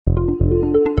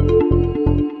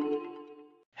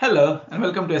Hello and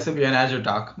welcome to SAP and Azure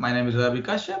Talk. My name is Ravi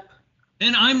Kashyap.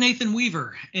 And I'm Nathan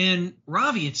Weaver. And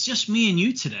Ravi, it's just me and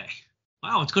you today.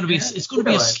 Wow, it's going to be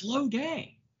a slow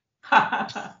day.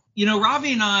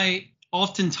 Ravi and I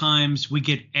oftentimes we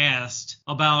get asked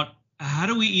about how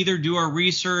do we either do our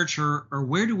research or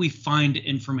where do we find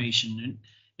information?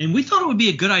 And we thought it would be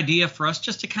a good idea for us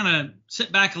just to kind of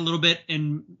sit back a little bit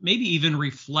and maybe even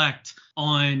reflect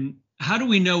on how do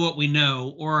we know what we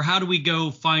know, or how do we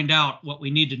go find out what we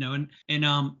need to know? And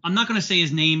I'm not going to say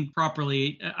his name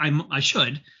properly. I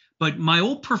should, but my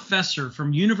old professor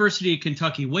from University of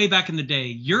Kentucky way back in the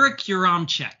day, Yurik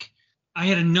Yaramchek, I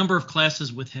had a number of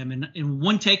classes with him. And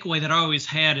one takeaway that I always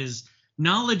had is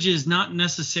knowledge is not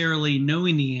necessarily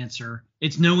knowing the answer.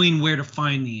 It's knowing where to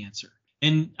find the answer.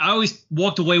 And I always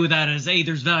walked away with that as, hey,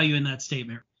 there's value in that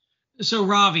statement. So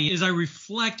Ravi, as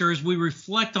we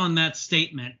reflect on that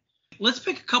statement, let's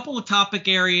pick a couple of topic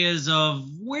areas of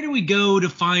where do we go to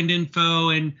find info.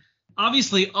 And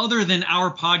obviously, other than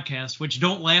our podcast, which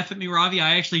don't laugh at me, Ravi,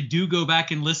 I actually do go back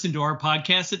and listen to our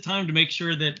podcast at times to make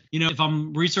sure that, if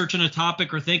I'm researching a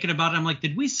topic or thinking about it, I'm like,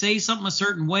 did we say something a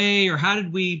certain way, or how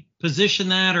did we position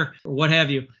that, or what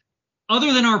have you?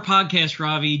 Other than our podcast,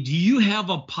 Ravi, do you have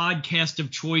a podcast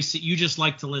of choice that you just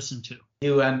like to listen to?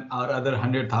 You and our other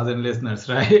 100,000 listeners,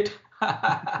 right?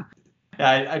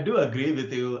 I do agree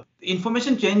with you.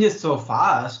 Information changes so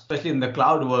fast, especially in the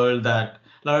cloud world, that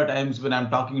a lot of times when I'm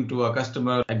talking to a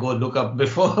customer, I go look up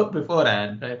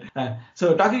beforehand, right?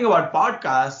 So talking about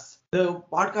podcasts, the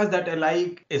podcast that I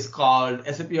like is called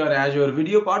SAP on Azure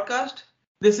Video Podcast.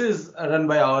 This is run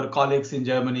by our colleagues in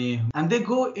Germany, and they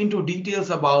go into details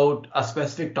about a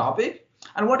specific topic.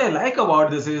 And what I like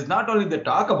about this is not only they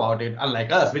talk about it,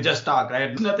 unlike us, we just talk,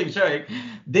 right? Nothing showing.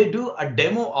 They do a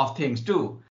demo of things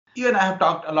too. You and I have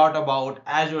talked a lot about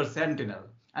Azure Sentinel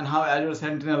and how Azure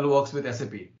Sentinel works with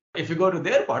SAP. If you go to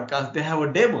their podcast, they have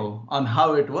a demo on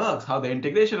how it works, how the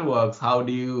integration works, how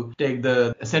do you take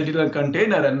the Sentinel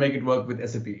container and make it work with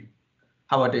SAP.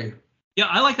 How about you? Yeah,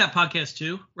 I like that podcast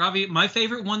too, Ravi. My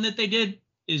favorite one that they did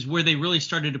is where they really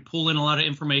started to pull in a lot of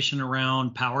information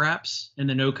around Power Apps and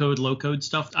the no-code, low-code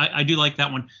stuff. I do like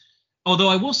that one. Although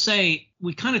I will say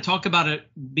we kind of talk about it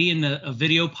being a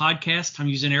video podcast. I'm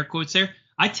using air quotes there.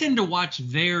 I tend to watch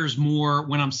theirs more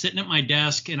when I'm sitting at my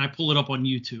desk and I pull it up on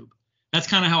YouTube. That's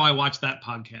kind of how I watch that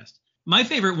podcast. My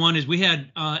favorite one is we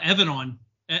had Evan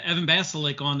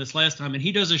Basilic on this last time, and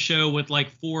he does a show with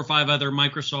like 4 or 5 other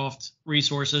Microsoft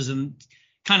resources, and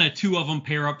kind of 2 of them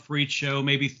pair up for each show,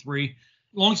 maybe 3.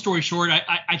 Long story short,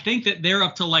 I think that they're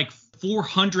up to like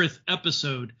 400th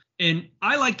episode. And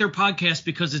I like their podcast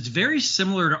because it's very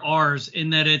similar to ours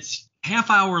in that it's half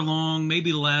hour long,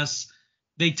 maybe less.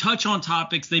 They touch on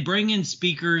topics. They bring in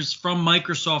speakers from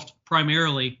Microsoft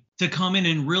primarily to come in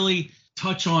and really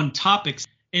touch on topics.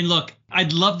 And look,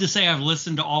 I'd love to say I've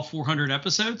listened to all 400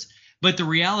 episodes, but the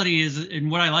reality is,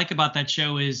 and what I like about that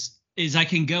show is I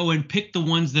can go and pick the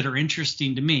ones that are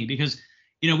interesting to me, because,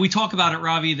 we talk about it,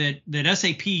 Ravi, that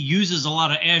SAP uses a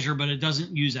lot of Azure, but it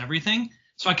doesn't use everything.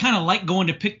 So I kind of like going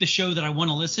to pick the show that I want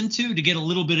to listen to get a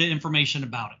little bit of information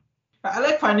about it. I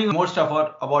like finding more stuff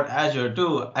about Azure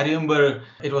too. I remember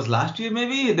it was last year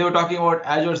maybe, they were talking about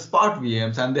Azure Spot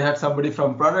VMs, and they had somebody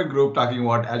from product group talking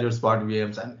about Azure Spot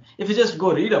VMs. And if you just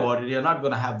go read about it, you're not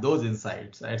going to have those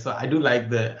insights, right? So I do like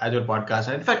the Azure podcast.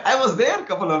 And in fact, I was there a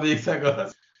couple of weeks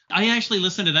ago. I actually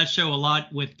listen to that show a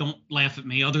lot with Don't Laugh at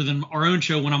Me, other than our own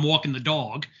show when I'm walking the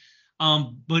dog.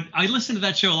 But I listen to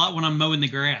that show a lot when I'm mowing the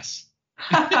grass.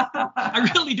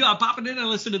 I really do. I pop it in and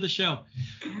listen to the show.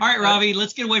 All right, Ravi,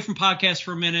 let's get away from podcasts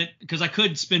for a minute, because I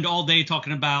could spend all day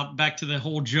talking about back to the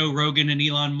whole Joe Rogan and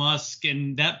Elon Musk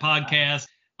and that podcast.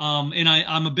 And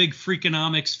I'm a big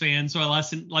Freakonomics fan, so I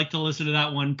like to listen to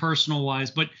that one personal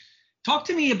wise. But talk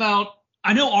to me about,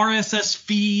 I know RSS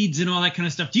feeds and all that kind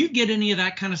of stuff. Do you get any of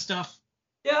that kind of stuff?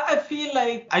 Yeah, I feel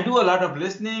like I do a lot of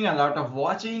listening, a lot of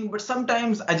watching, but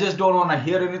sometimes I just don't want to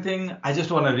hear anything. I just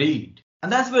want to read.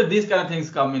 And that's where these kind of things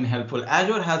come in helpful.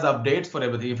 Azure has updates for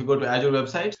everything. If you go to Azure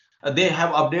websites, they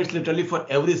have updates literally for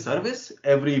every service,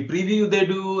 every preview they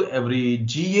do, every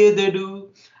GA they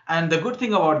do. And the good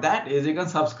thing about that is you can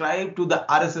subscribe to the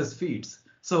RSS feeds.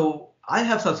 So I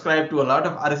have subscribed to a lot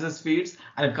of RSS feeds,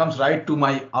 and it comes right to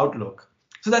my Outlook.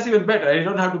 So that's even better. I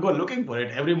don't have to go looking for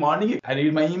it. Every morning I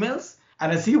read my emails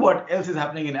and I see what else is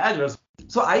happening in Azure.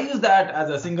 So I use that as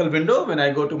a single window. When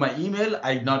I go to my email,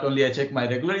 I not only check my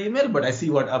regular email, but I see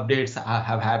what updates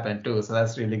have happened too. So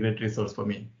that's really great resource for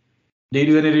me. Do you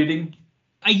do any reading?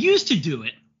 I used to do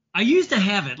it. I used to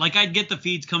have it. Like, I'd get the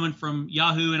feeds coming from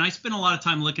Yahoo, and I spent a lot of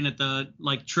time looking at the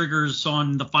triggers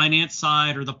on the finance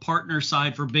side or the partner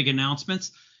side for big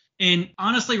announcements. And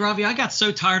honestly, Ravi, I got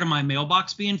so tired of my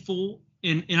mailbox being full,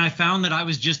 and I found that I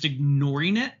was just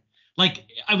ignoring it. Like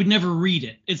I would never read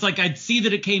it. It's like I'd see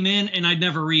that it came in and I'd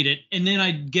never read it. And then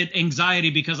I'd get anxiety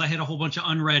because I had a whole bunch of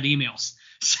unread emails.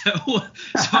 So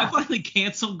I finally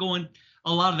canceled going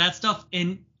a lot of that stuff.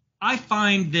 And I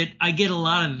find that I get a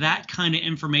lot of that kind of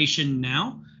information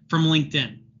now from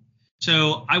LinkedIn.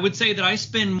 So I would say that I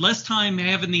spend less time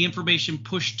having the information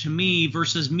pushed to me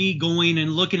versus me going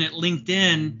and looking at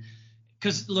LinkedIn.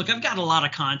 Because, look, I've got a lot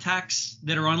of contacts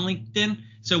that are on LinkedIn.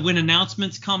 So when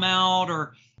announcements come out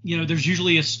or, there's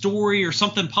usually a story or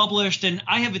something published, and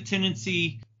I have a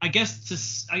tendency, I guess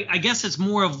it's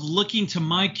more of looking to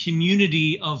my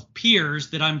community of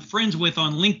peers that I'm friends with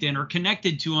on LinkedIn or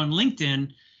connected to on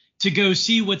LinkedIn to go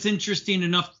see what's interesting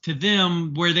enough to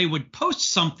them where they would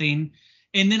post something.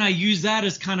 And then I use that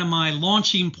as kind of my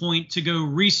launching point to go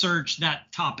research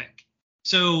that topic.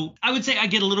 So I would say I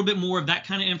get a little bit more of that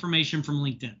kind of information from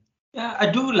LinkedIn. Yeah, I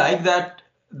do like that.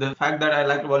 The fact that I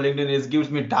like about LinkedIn is gives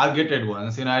me targeted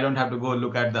ones. I don't have to go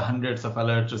look at the hundreds of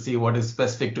alerts to see what is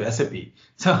specific to SAP.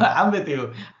 So I'm with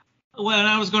you. Well, and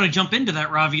I was going to jump into that,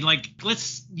 Ravi.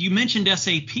 You mentioned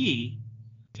SAP.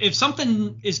 If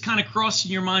something is kind of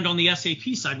crossing your mind on the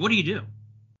SAP side, what do you do?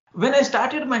 When I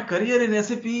started my career in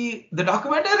SAP, the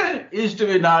documentation used to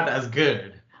be not as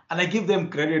good. And I give them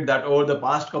credit that over the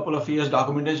past couple of years,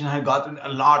 documentation has gotten a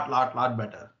lot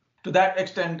better. To that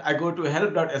extent, I go to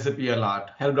help.sap a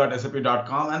lot,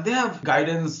 help.sap.com, and they have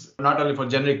guidance not only for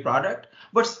generic product,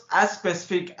 but as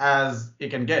specific as you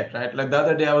can get, right? Like the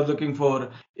other day, I was looking for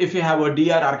if you have a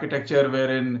DR architecture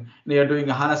wherein you're doing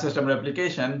a HANA system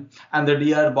replication and the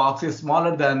DR box is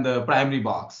smaller than the primary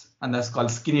box. And that's called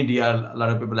skinny DR, a lot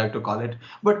of people like to call it.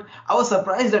 But I was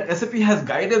surprised that SAP has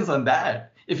guidance on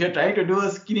that. If you're trying to do a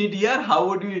skinny DR, how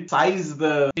would you size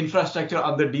the infrastructure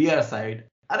on the DR side?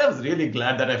 And I was really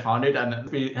glad that I found it, and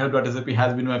help.sap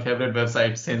has been my favorite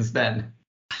website since then.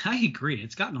 I agree.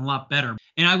 It's gotten a lot better.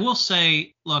 And I will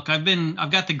say, look, I've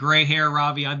got the gray hair,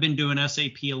 Ravi. I've been doing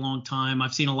SAP a long time.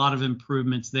 I've seen a lot of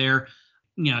improvements there.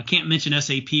 I can't mention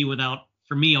SAP without,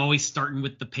 for me, always starting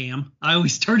with the PAM. I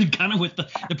always started kind of with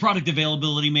the product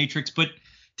availability matrix, but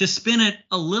to spin it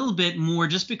a little bit more,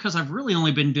 just because I've really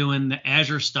only been doing the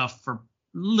Azure stuff for a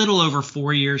little over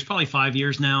 4 years, probably 5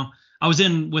 years now. I was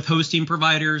in with hosting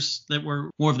providers that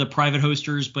were more of the private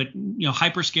hosters, but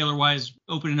hyperscaler wise,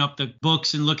 opening up the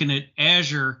books and looking at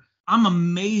Azure, I'm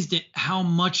amazed at how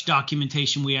much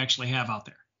documentation we actually have out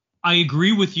there. I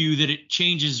agree with you that it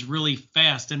changes really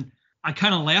fast, and I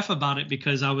kind of laugh about it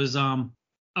because I was on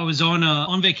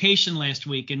vacation last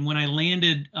week, and when I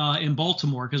landed in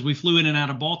Baltimore, because we flew in and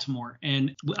out of Baltimore,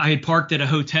 and I had parked at a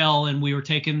hotel, and we were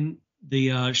taking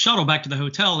the shuttle back to the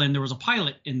hotel, and there was a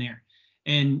pilot in there.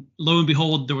 And lo and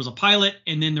behold, there was a pilot,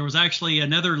 and then there was actually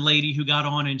another lady who got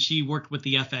on, and she worked with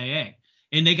the FAA.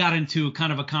 And they got into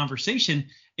kind of a conversation.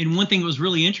 And one thing that was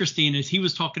really interesting is he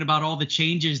was talking about all the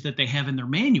changes that they have in their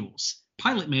manuals,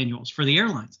 pilot manuals for the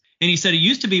airlines. And he said it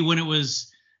used to be when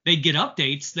they'd get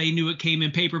updates, they knew it came in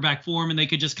paperback form, and they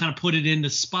could just kind of put it in the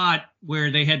spot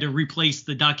where they had to replace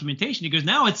the documentation. He goes,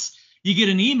 now you get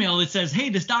an email that says, hey,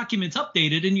 this document's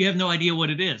updated, and you have no idea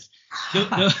what it is.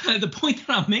 The point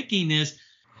that I'm making is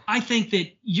I think that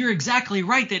you're exactly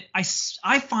right, that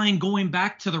I find going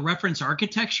back to the reference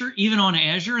architecture, even on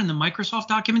Azure and the Microsoft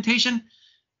documentation,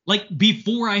 like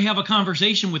before I have a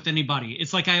conversation with anybody,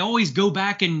 it's like I always go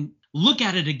back and look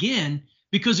at it again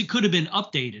because it could have been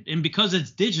updated. And because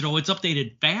it's digital, it's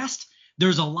updated fast.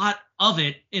 There's a lot of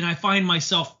it, and I find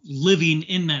myself living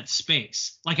in that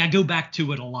space. Like I go back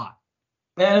to it a lot.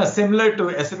 Yeah, similar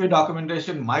to SAP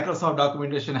documentation, Microsoft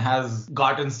documentation has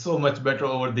gotten so much better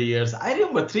over the years. I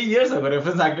remember 3 years ago,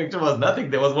 reference architecture was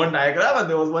nothing. There was one diagram and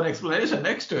there was one explanation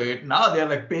next to it. Now there are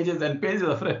like pages and pages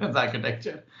of reference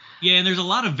architecture. Yeah, and there's a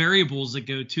lot of variables that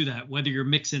go to that, whether you're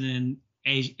mixing in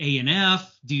A and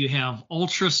F, do you have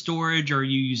ultra storage, are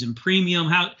you using premium?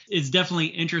 It's definitely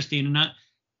interesting. And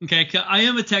I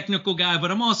am a technical guy, but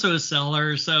I'm also a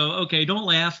seller. So, okay, don't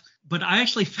laugh. But I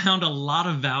actually found a lot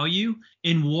of value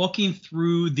in walking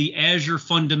through the Azure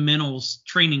Fundamentals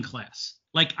training class.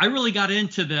 Like I really got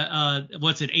into the,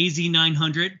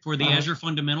 AZ900 for the Azure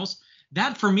Fundamentals.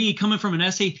 That for me, coming from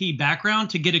an SAP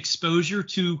background to get exposure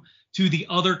to the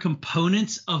other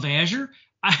components of Azure,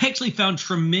 I actually found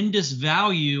tremendous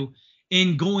value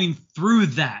in going through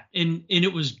that. And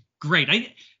it was great.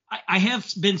 I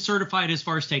have been certified as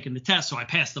far as taking the test. So I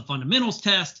passed the fundamentals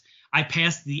test. I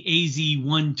passed the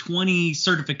AZ120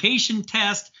 certification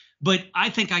test, but I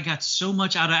think I got so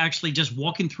much out of actually just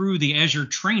walking through the Azure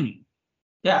training.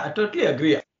 Yeah, I totally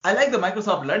agree. I like the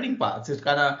Microsoft Learning Paths.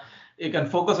 You can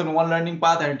focus on one learning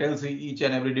path and it tells you each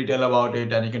and every detail about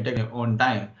it, and you can take your own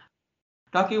time.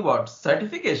 Talking about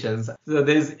certifications, so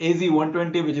there's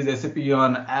AZ-120, which is SAP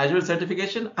on Azure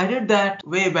certification. I did that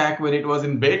way back when it was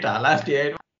in beta last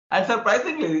year. And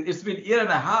surprisingly, it's been a year and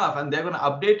a half, and they're going to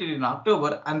update it in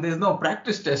October, and there's no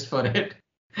practice test for it.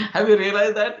 Have you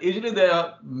realized that? Usually they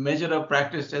measure a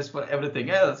practice test for everything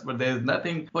else, but there's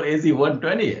nothing for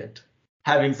AZ-120 yet.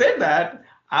 Having said that,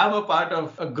 I'm a part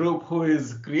of a group who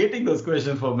is creating those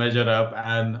questions for MeasureUp,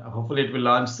 and hopefully it will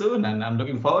launch soon, and I'm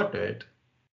looking forward to it.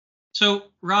 So,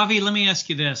 Ravi, let me ask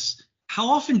you this. How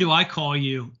often do I call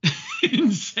you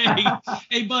and say,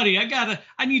 hey, buddy,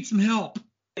 I need some help?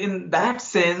 In that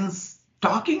sense,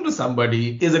 talking to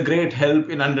somebody is a great help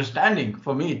in understanding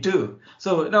for me too.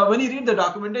 So now when you read the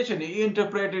documentation, you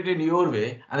interpret it in your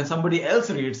way, and then somebody else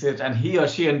reads it and he or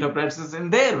she interprets it in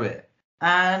their way.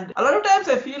 And a lot of times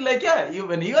I feel like,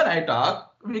 when you and I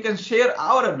talk, we can share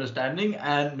our understanding,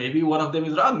 and maybe one of them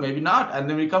is wrong, maybe not. And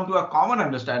then we come to a common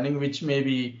understanding, which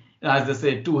maybe, as they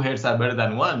say, two heads are better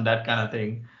than one, that kind of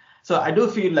thing. So I do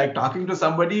feel like talking to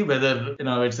somebody, whether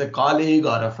it's a colleague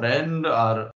or a friend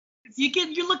or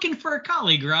you're looking for a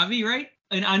colleague, Ravi, right?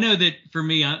 And I know that for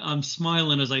me, I'm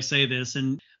smiling as I say this,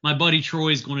 and my buddy Troy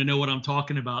is going to know what I'm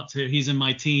talking about too. He's in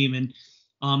my team, and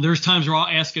there's times where I'll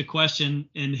ask a question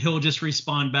and he'll just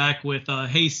respond back with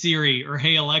 "Hey Siri" or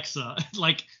 "Hey Alexa,"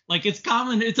 like it's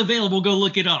common, it's available, go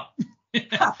look it up.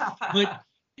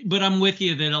 But I'm with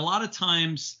you that a lot of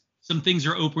times some things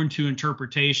are open to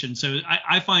interpretation. So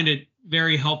I find it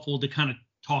very helpful to kind of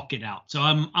talk it out. So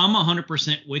I'm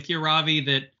 100% with you, Ravi,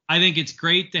 that I think it's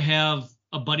great to have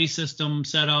a buddy system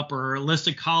set up or a list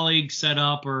of colleagues set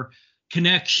up or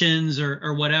connections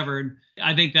or whatever. And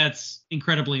I think that's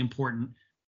incredibly important.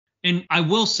 And I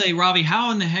will say, Ravi,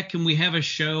 how in the heck can we have a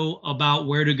show about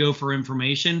where to go for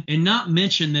information and not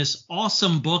mention this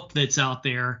awesome book that's out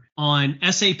there on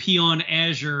SAP on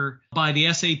Azure by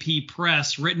the SAP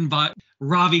Press, written by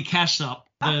Ravi Kashyap,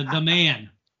 the man.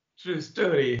 True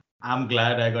story. I'm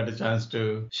glad I got a chance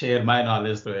to share my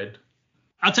knowledge to it.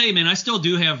 I'll tell you, man, I still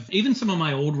do have even some of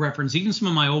my old reference, even some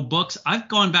of my old books. I've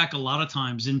gone back a lot of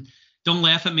times, and don't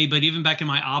laugh at me, but even back in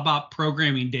my ABAP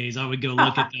programming days, I would go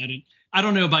look at that. And I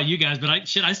don't know about you guys, but I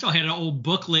still had an old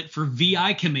booklet for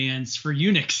VI commands for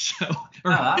Unix.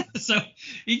 So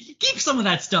you keep some of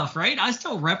that stuff, right? I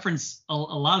still reference a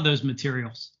lot of those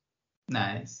materials.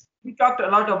 Nice. We talked a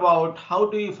lot about how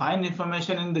do you find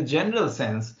information in the general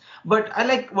sense, but I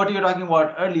like what you were talking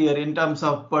about earlier in terms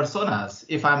of personas.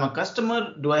 If I'm a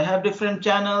customer, do I have different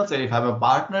channels? Or if I'm a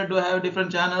partner, do I have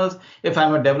different channels? If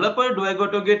I'm a developer, do I go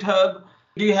to GitHub?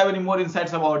 Do you have any more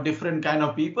insights about different kind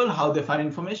of people, how they find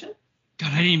information?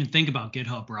 God, I didn't even think about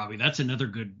GitHub, Ravi. That's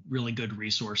another really good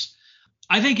resource.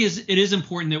 I think it is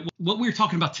important that what we were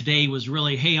talking about today was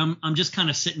really, hey, I'm just kind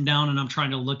of sitting down and I'm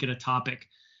trying to look at a topic.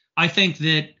 I think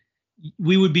that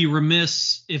we would be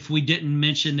remiss if we didn't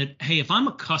mention that, hey, if I'm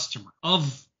a customer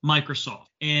of Microsoft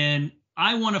and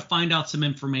I want to find out some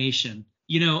information,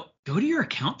 go to your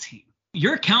account team.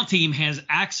 Your account team has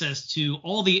access to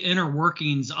all the inner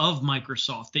workings of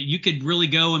Microsoft that you could really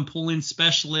go and pull in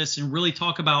specialists and really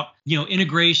talk about,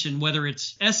 integration, whether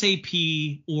it's SAP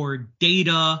or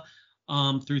data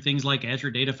through things like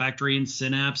Azure Data Factory and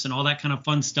Synapse and all that kind of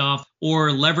fun stuff, or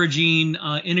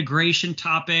leveraging integration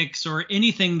topics or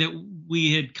anything that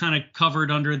we had kind of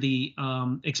covered under the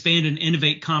expand and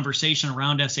innovate conversation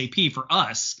around SAP for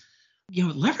us.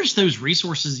 Leverage those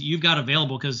resources that you've got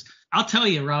available, because I'll tell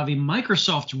you, Ravi,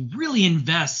 Microsoft really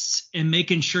invests in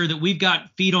making sure that we've got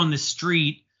feet on the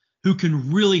street who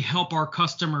can really help our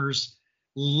customers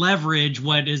leverage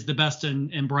what is the best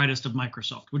and brightest of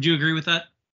Microsoft. Would you agree with that?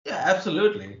 Yeah,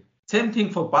 absolutely. Same thing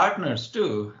for partners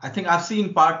too. I think I've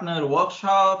seen partner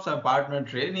workshops and partner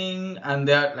training, and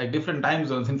they're like different time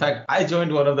zones. In fact, I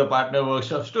joined one of the partner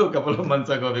workshops too a couple of months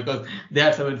ago because they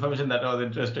had some information that I was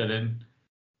interested in.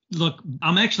 Look,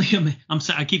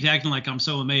 I keep acting like I'm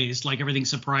so amazed, like everything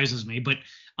surprises me. But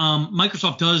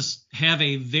Microsoft does have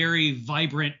a very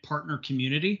vibrant partner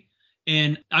community.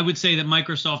 And I would say that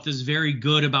Microsoft is very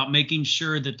good about making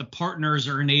sure that the partners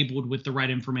are enabled with the right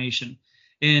information.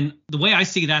 And the way I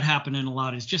see that happening a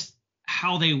lot is just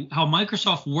how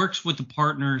Microsoft works with the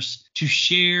partners to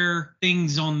share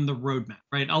things on the roadmap,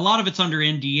 right? A lot of it's under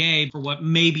NDA for what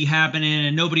may be happening,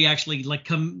 and nobody actually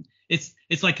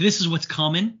it's like, this is what's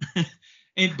coming.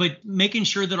 But making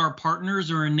sure that our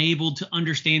partners are enabled to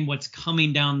understand what's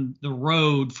coming down the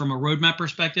road from a roadmap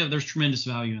perspective, there's tremendous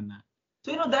value in that.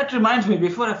 So, that reminds me,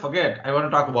 before I forget, I want to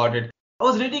talk about it. I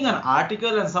was reading an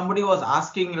article and somebody was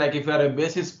asking, like, if you're a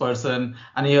basis person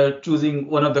and you're choosing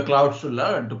one of the clouds to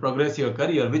learn to progress your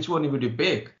career, which one would you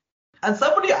pick? And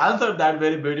somebody answered that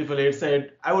very beautifully. It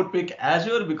said, I would pick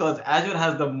Azure because Azure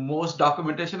has the most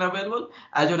documentation available.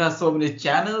 Azure has so many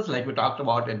channels, like we talked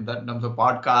about in terms of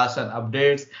podcasts and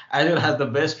updates. Azure has the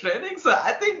best training. So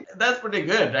I think that's pretty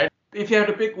good, right? If you have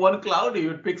to pick one cloud, you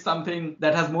would pick something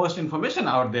that has most information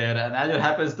out there. And Azure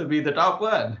happens to be the top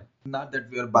one. Not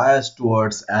that we are biased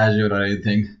towards Azure or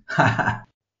anything.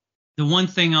 The one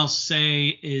thing I'll say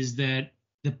is that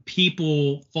the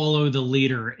people follow the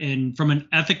leader. And from an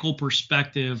ethical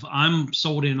perspective, I'm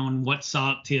sold in on what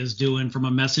Satya is doing from a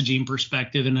messaging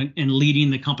perspective and leading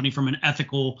the company from an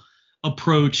ethical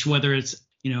approach, whether it's,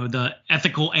 the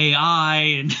ethical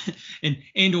AI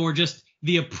and or just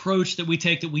the approach that we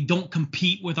take, that we don't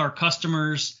compete with our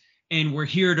customers. And we're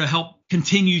here to help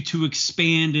continue to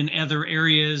expand in other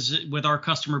areas with our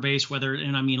customer base,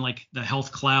 like the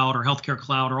health cloud or healthcare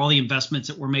cloud, or all the investments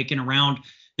that we're making around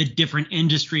the different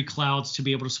industry clouds to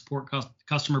be able to support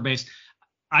customer base.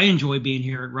 I enjoy being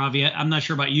here at Ravi. I'm not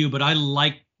sure about you, but I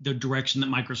like the direction that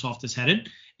Microsoft is headed.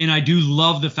 And I do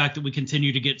love the fact that we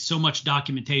continue to get so much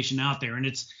documentation out there. And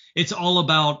it's all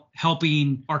about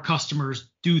helping our customers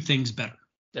do things better.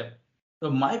 Yeah. So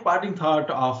my parting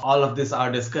thought of all of this, our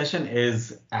discussion,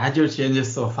 is Azure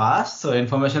changes so fast. So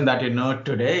information that you know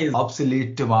today is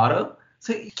obsolete tomorrow.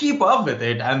 So keep up with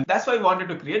it. And that's why we wanted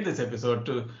to create this episode,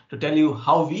 to tell you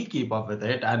how we keep up with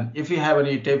it. And if you have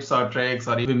any tips or tricks,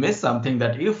 or if you miss something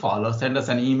that you follow, send us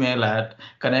an email at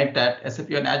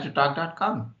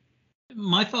connect@sapandazuretalk.com.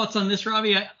 My thoughts on this,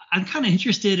 Ravi, I'm kind of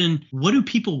interested in, what do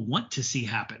people want to see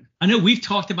happen? I know we've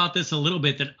talked about this a little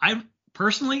bit, that I'd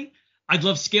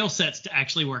love scale sets to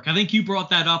actually work. I think you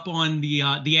brought that up on the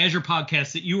Azure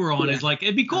podcast that you were on. Yeah. Is like,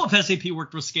 it'd be cool if SAP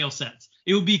worked with scale sets.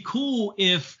 It would be cool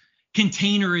if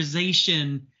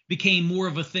containerization became more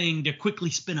of a thing to quickly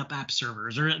spin up app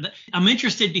servers. Or I'm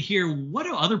interested to hear, what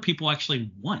do other people actually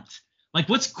want? Like,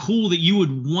 what's cool that you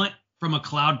would want from a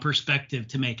cloud perspective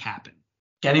to make happen?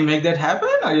 Can you make that happen,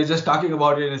 or are you just talking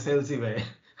about it in a salesy way?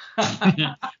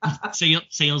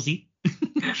 Salesy.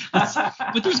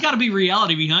 But there's got to be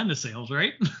reality behind the sales,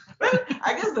 right? Well,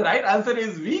 I guess the right answer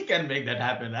is we can make that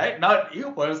happen, right? Not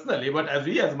you personally, but as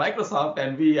Microsoft,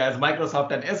 and we as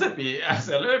Microsoft and SAP,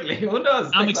 absolutely. Who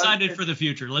knows? I'm excited for the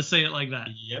future. Let's say it like that.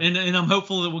 Yep. And I'm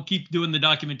hopeful that we'll keep doing the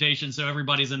documentation so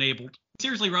everybody's enabled.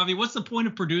 Seriously, Ravi, what's the point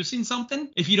of producing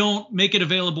something if you don't make it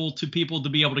available to people to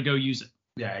be able to go use it?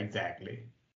 Yeah, exactly.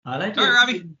 All right,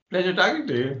 Ravi. Pleasure talking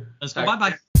to you. Let's go.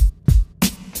 Bye-bye.